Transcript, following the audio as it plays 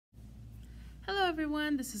Hello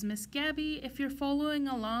everyone, this is Miss Gabby. If you're following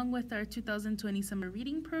along with our 2020 summer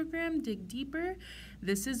reading program, Dig Deeper,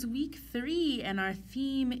 this is week 3 and our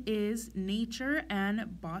theme is nature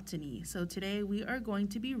and botany. So today we are going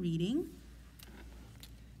to be reading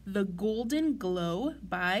The Golden Glow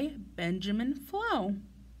by Benjamin Flouw.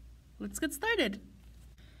 Let's get started.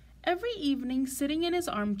 Every evening, sitting in his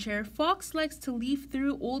armchair, Fox likes to leaf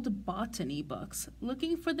through old botany books,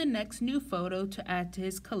 looking for the next new photo to add to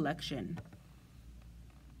his collection.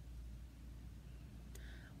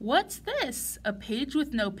 What's this? A page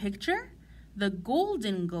with no picture? The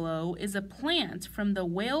golden glow is a plant from the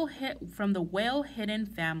whale-hidden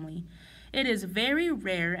family. It is very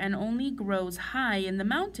rare and only grows high in the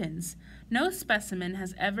mountains. No specimen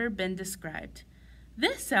has ever been described.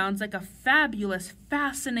 This sounds like a fabulous,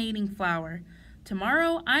 fascinating flower.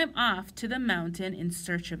 Tomorrow I'm off to the mountain in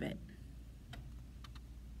search of it.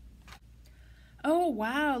 Oh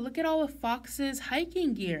wow, look at all of Fox's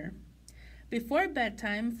hiking gear. Before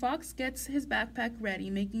bedtime, Fox gets his backpack ready,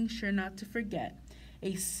 making sure not to forget.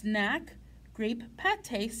 A snack, grape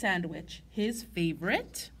pate sandwich, his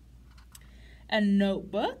favorite, a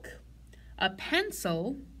notebook, a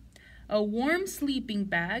pencil, a warm sleeping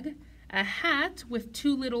bag, a hat with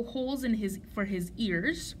 2 little holes for his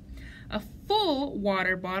ears, a full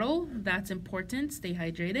water bottle, that's important, stay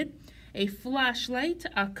hydrated, a flashlight,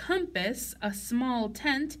 a compass, a small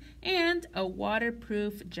tent, and a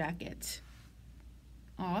waterproof jacket.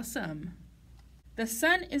 Awesome. The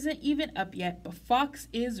sun isn't even up yet, but Fox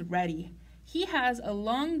is ready. He has a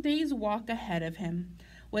long day's walk ahead of him.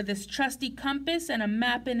 With his trusty compass and a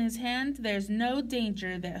map in his hand, there's no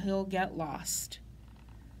danger that he'll get lost.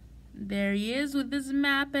 There he is with his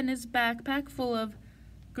map and his backpack full of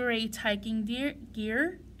great hiking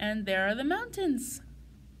gear, and there are the mountains.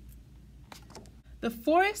 The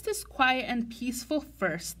forest is quiet and peaceful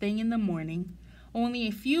first thing in the morning. Only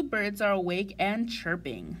a few birds are awake and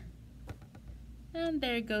chirping. And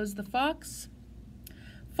there goes the fox.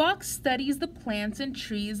 Fox studies the plants and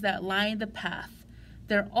trees that line the path.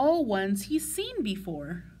 They're all ones he's seen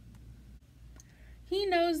before. He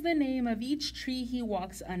knows the name of each tree he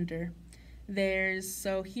walks under. Here's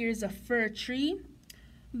a fir tree.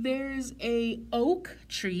 There's a oak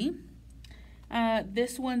tree.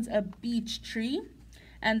 This one's a beech tree.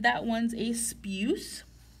 And that one's a spruce.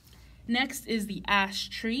 Next is the ash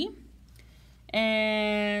tree,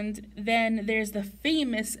 and then there's the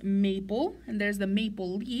famous maple, and there's the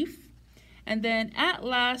maple leaf, and then at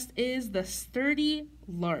last is the sturdy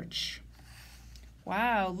larch.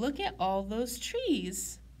 Wow, look at all those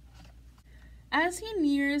trees. As he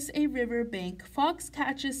nears a river bank, Fox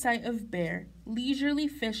catches sight of Bear, leisurely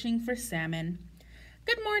fishing for salmon.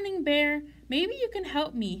 Good morning, Bear. Maybe you can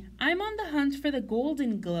help me. I'm on the hunt for the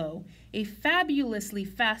golden glow, a fabulously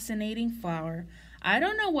fascinating flower. I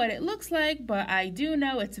don't know what it looks like, but I do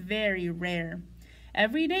know it's very rare.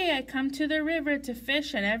 Every day I come to the river to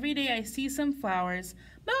fish, and every day I see some flowers.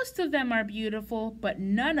 Most of them are beautiful, but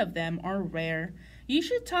none of them are rare. You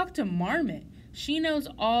should talk to Marmot. She knows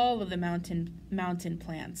all of the mountain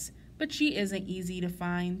plants, but she isn't easy to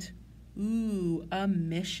find. Ooh, a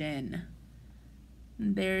mission.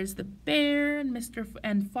 There's the bear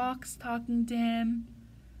and Fox talking to him.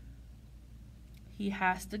 He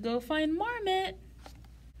has to go find Marmot.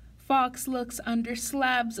 Fox looks under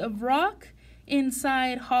slabs of rock,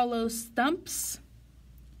 inside hollow stumps,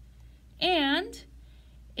 and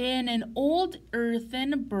in an old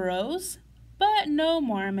earthen burrows, but no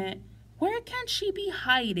Marmot. Where can she be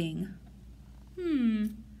hiding?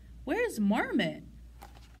 Where's Marmot?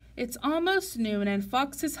 It's almost noon and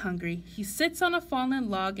Fox is hungry. He sits on a fallen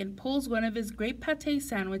log and pulls one of his grape pate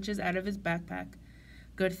sandwiches out of his backpack.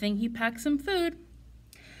 Good thing he packed some food.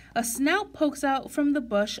 A snout pokes out from the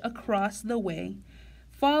bush across the way,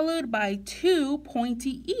 followed by 2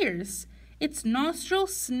 pointy ears. Its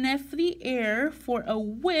nostrils sniff the air for a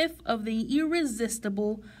whiff of the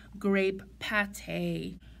irresistible grape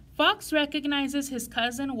pate. Fox recognizes his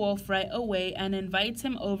cousin Wolf right away and invites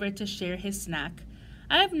him over to share his snack.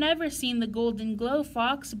 I've never seen the golden glow,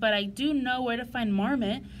 Fox, but I do know where to find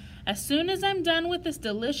Marmot. As soon as I'm done with this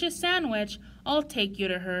delicious sandwich, I'll take you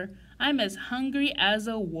to her. I'm as hungry as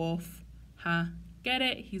a wolf. Huh? Get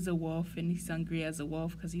it? He's a wolf, and he's hungry as a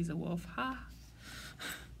wolf because he's a wolf. Ha!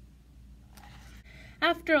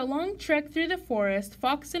 After a long trek through the forest,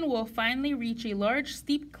 Fox and Wolf finally reach a large,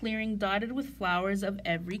 steep clearing dotted with flowers of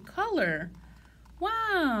every color.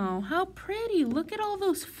 Wow, how pretty! Look at all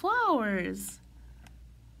those flowers!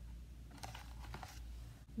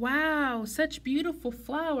 Wow, such beautiful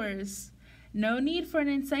flowers. No need for an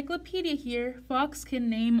encyclopedia here. Fox can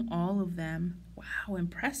name all of them. Wow,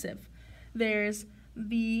 impressive. There's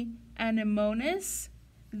the anemones,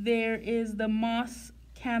 there is the moss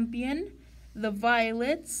campion, the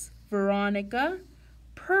violets, veronica,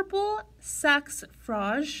 purple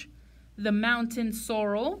saxifrage, the mountain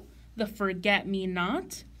sorrel, the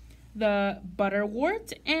forget-me-not, the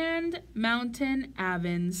butterwort, and mountain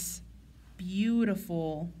avens.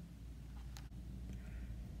 Beautiful.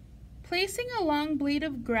 Placing a long blade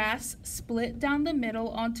of grass split down the middle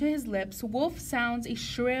onto his lips, Wolf sounds a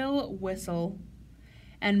shrill whistle.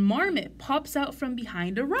 And Marmot pops out from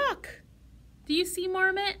behind a rock. Do you see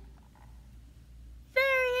Marmot?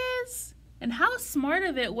 There he is. And how smart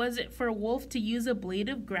of it was it for Wolf to use a blade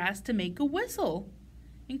of grass to make a whistle?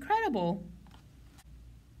 Incredible.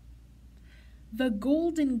 The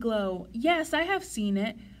golden glow. Yes, I have seen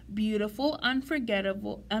it. Beautiful,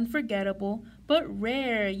 unforgettable, but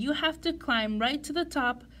rare. You have to climb right to the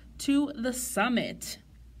top, to the summit.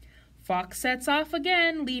 Fox sets off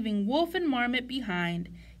again, leaving Wolf and Marmot behind.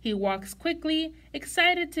 He walks quickly,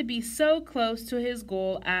 excited to be so close to his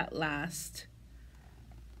goal at last.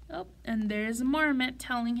 Oh, and there's Marmot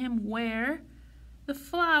telling him where the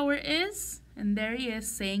flower is, and there he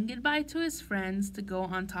is saying goodbye to his friends to go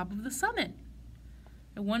on top of the summit.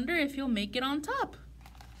 I wonder if he'll make it on top.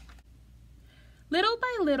 Little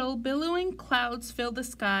by little, billowing clouds fill the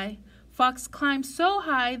sky. Fox climbs so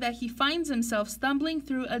high that he finds himself stumbling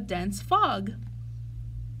through a dense fog.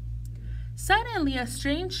 Suddenly, a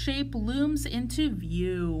strange shape looms into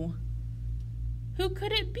view. Who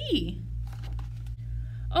could it be?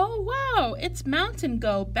 Oh wow, it's Mountain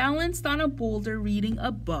Goat balanced on a boulder reading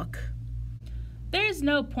a book. There's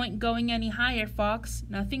no point going any higher, Fox.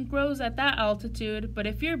 Nothing grows at that altitude, but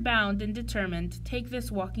if you're bound and determined, take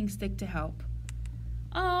this walking stick to help.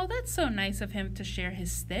 Oh, that's so nice of him to share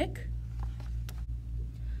his stick.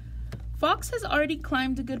 Fox has already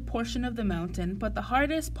climbed a good portion of the mountain, but the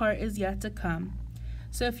hardest part is yet to come.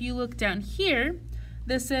 So if you look down here,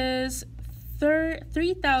 this is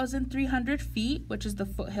 3,300 feet, which is the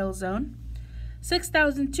foothill zone,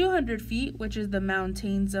 6,200 feet, which is the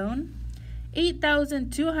mountain zone,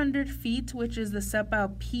 8,200 feet, which is the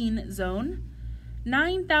subalpine zone,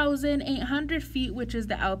 9,800 feet, which is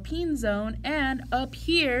the alpine zone, and up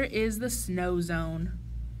here is the snow zone.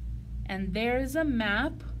 And there's a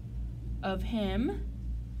map of him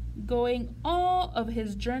going all of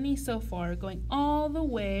his journey so far, going all the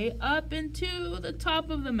way up into the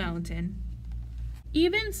top of the mountain.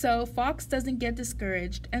 Even so, Fox doesn't get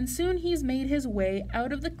discouraged, and soon he's made his way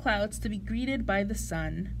out of the clouds to be greeted by the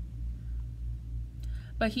sun.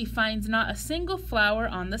 But he finds not a single flower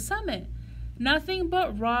on the summit. Nothing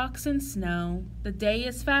but rocks and snow. The day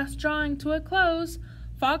is fast drawing to a close.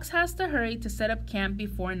 Fox has to hurry to set up camp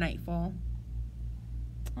before nightfall.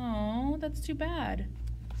 Oh, that's too bad.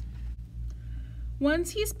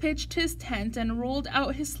 Once he's pitched his tent and rolled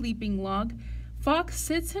out his sleeping log, Fox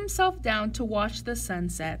sits himself down to watch the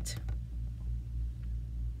sunset.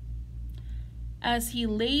 As he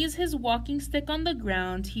lays his walking stick on the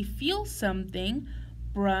ground, he feels something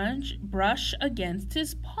brush against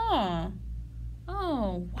his paw.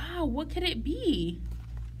 Oh, wow, what could it be?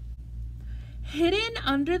 Hidden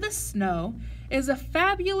under the snow is a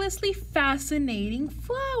fabulously fascinating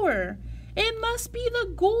flower. It must be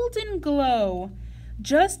the golden glow.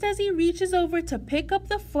 Just as he reaches over to pick up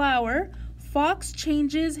the flower, Fox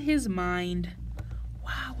changes his mind.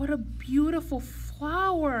 Wow, what a beautiful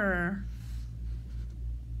flower.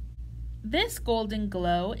 This golden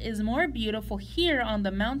glow is more beautiful here on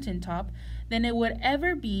the mountaintop than it would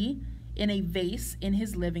ever be in a vase in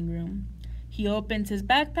his living room. He opens his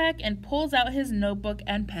backpack and pulls out his notebook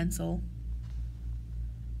and pencil.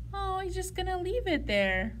 Oh, he's just gonna leave it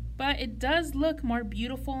there. But it does look more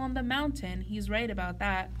beautiful on the mountain. He's right about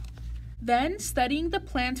that. Then, studying the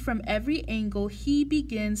plant from every angle, he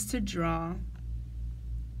begins to draw.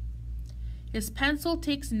 His pencil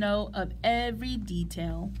takes note of every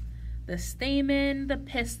detail. The stamen, the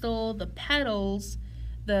pistil, the petals,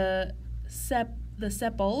 the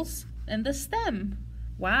sepals, and the stem.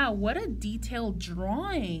 Wow, what a detailed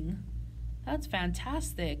drawing. That's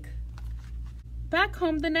fantastic. Back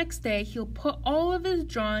home the next day, he'll put all of his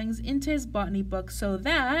drawings into his botany book so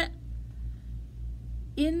that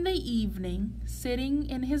in the evening, sitting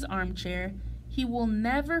in his armchair, he will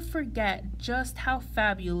never forget just how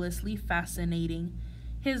fabulously fascinating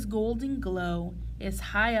his golden glow is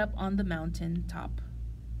high up on the mountain top.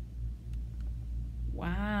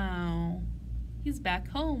 Wow, he's back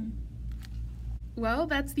home. Well,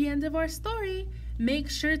 that's the end of our story. Make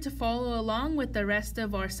sure to follow along with the rest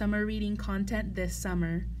of our summer reading content this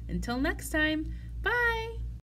summer. Until next time, bye!